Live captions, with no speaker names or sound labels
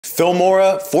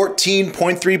Filmora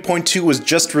 14.3.2 was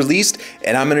just released,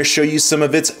 and I'm gonna show you some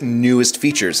of its newest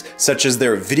features, such as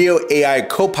their Video AI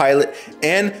Co-Pilot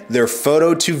and their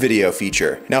Photo to Video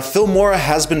feature. Now, Filmora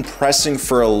has been pressing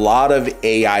for a lot of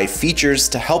AI features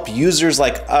to help users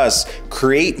like us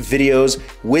create videos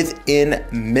within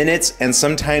minutes and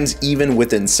sometimes even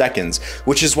within seconds,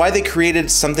 which is why they created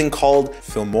something called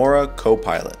Filmora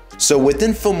Co-Pilot. So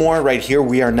within Filmora right here,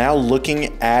 we are now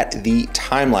looking at the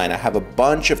timeline. I have a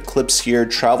bunch of clips here,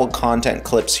 travel content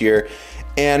clips here.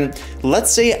 And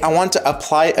let's say I want to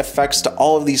apply effects to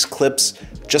all of these clips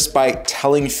just by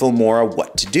telling Filmora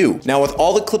what to do. Now with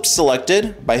all the clips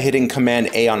selected, by hitting Command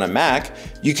A on a Mac,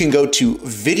 you can go to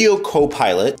Video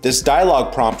Co-Pilot. This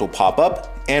dialog prompt will pop up.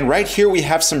 And right here we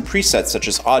have some presets such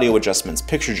as audio adjustments,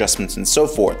 picture adjustments, and so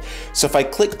forth. So if I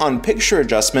click on picture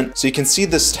adjustment, so you can see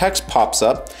this text pops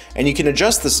up and you can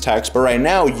adjust this text, but right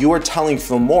now you are telling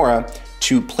Filmora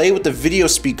to play with the video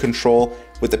speed control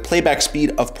with a playback speed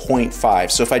of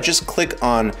 0.5. So if I just click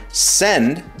on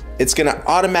send, it's gonna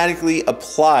automatically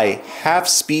apply half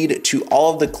speed to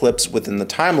all of the clips within the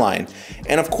timeline.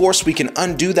 And of course we can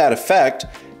undo that effect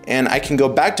and I can go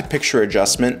back to picture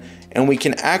adjustment and we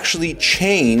can actually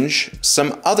change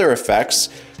some other effects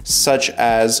such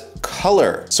as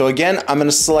color. So again, I'm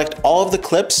gonna select all of the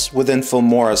clips within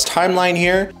Filmora's timeline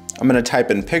here. I'm gonna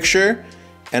type in picture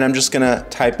and I'm just gonna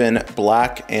type in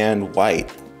black and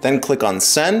white. Then click on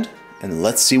send and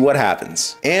let's see what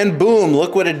happens. And boom,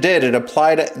 look what it did. It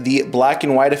applied the black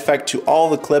and white effect to all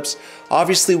the clips.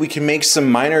 Obviously, we can make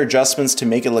some minor adjustments to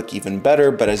make it look even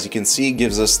better, but as you can see, it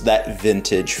gives us that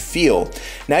vintage feel.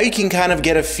 Now you can kind of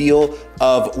get a feel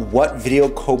of what Video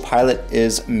Co-Pilot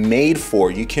is made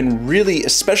for. You can really,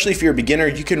 especially if you're a beginner,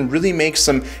 you can really make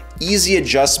some easy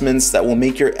adjustments that will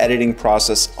make your editing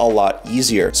process a lot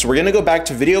easier. So we're gonna go back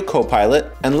to Video Co-Pilot,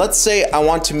 and let's say I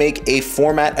want to make a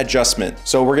format adjustment.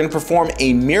 So we're gonna perform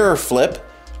a mirror flip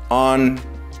on,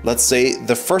 let's say,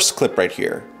 the first clip right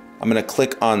here. I'm gonna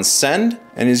click on send,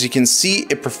 and as you can see,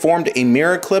 it performed a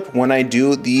mirror clip when I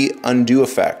do the undo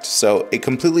effect. So it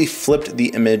completely flipped the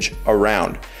image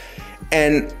around.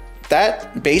 And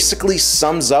that basically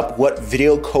sums up what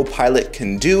Video Co-Pilot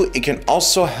can do. It can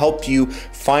also help you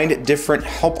find different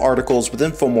help articles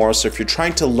within Filmora. So if you're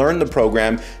trying to learn the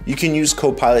program, you can use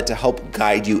Co-Pilot to help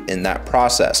guide you in that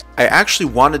process. I actually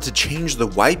wanted to change the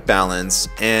white balance,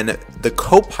 and the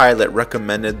Co-Pilot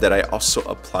recommended that I also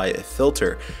apply a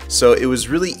filter. So it was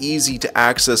really easy to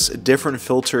access different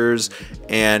filters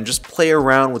and just play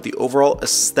around with the overall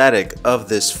aesthetic of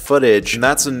this footage. And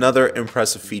that's another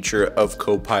impressive feature of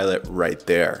Co-Pilot right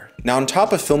there. Now on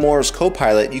top of Filmora's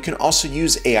Co-Pilot, you can also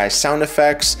use AI sound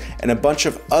effects and a bunch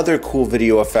of other cool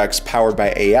video effects powered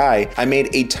by AI. I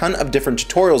made a ton of different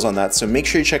tutorials on that, so make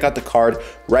sure you check out the card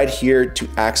right here to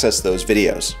access those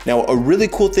videos. Now a really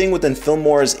cool thing within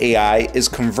Filmora's AI is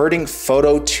converting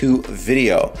photo to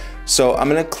video. So I'm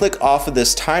gonna click off of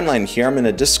this timeline here. I'm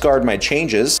gonna discard my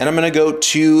changes and I'm gonna go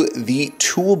to the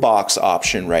toolbox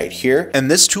option right here. And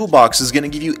this toolbox is gonna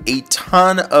give you a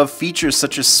ton of features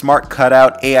such as smart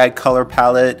cutout, AI color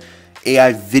palette,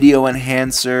 AI video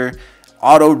enhancer,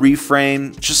 auto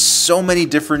reframe, just so many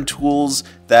different tools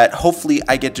that hopefully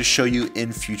I get to show you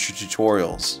in future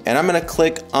tutorials. And I'm gonna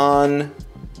click on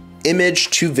image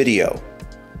to video.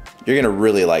 You're gonna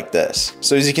really like this.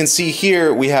 So as you can see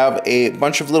here, we have a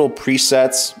bunch of little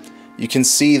presets. You can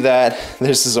see that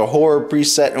this is a horror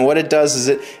preset, and what it does is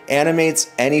it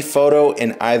animates any photo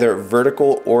in either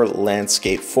vertical or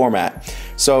landscape format.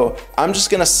 So I'm just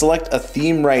gonna select a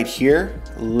theme right here.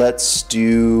 Let's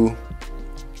do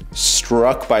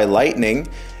Struck by Lightning,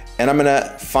 and I'm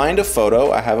gonna find a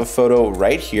photo. I have a photo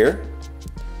right here,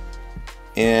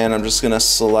 and I'm just gonna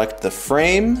select the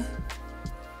frame.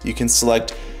 You can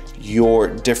select your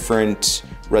different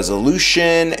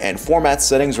resolution and format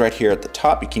settings right here at the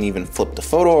top. You can even flip the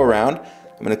photo around.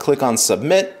 I'm gonna click on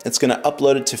submit. It's gonna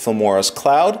upload it to Filmora's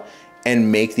cloud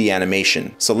and make the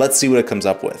animation. So let's see what it comes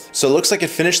up with. So it looks like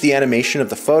it finished the animation of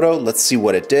the photo. Let's see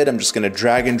what it did. I'm just gonna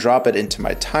drag and drop it into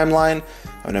my timeline.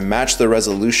 I'm gonna match the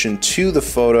resolution to the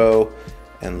photo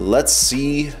and let's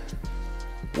see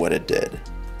what it did.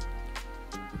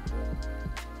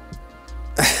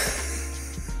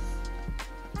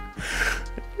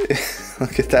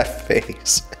 Look at that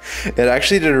face. It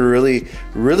actually did a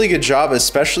really good job,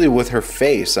 especially with her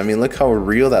face. I mean, look how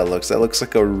real that looks. That looks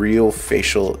like a real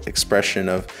facial expression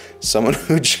of someone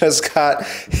who just got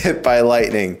hit by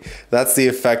lightning. That's the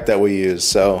effect that we use.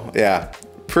 So yeah,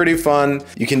 pretty fun.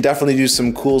 You can definitely do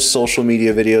some cool social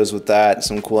media videos with that,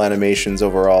 some cool animations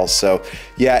overall. So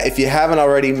yeah, if you haven't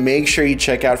already, make sure you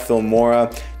check out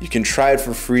Filmora. You can try it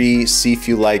for free, see if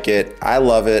you like it. I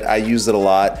love it, I use it a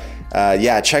lot.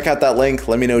 Yeah, check out that link,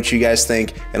 let me know what you guys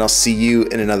think, and I'll see you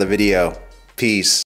in another video. Peace.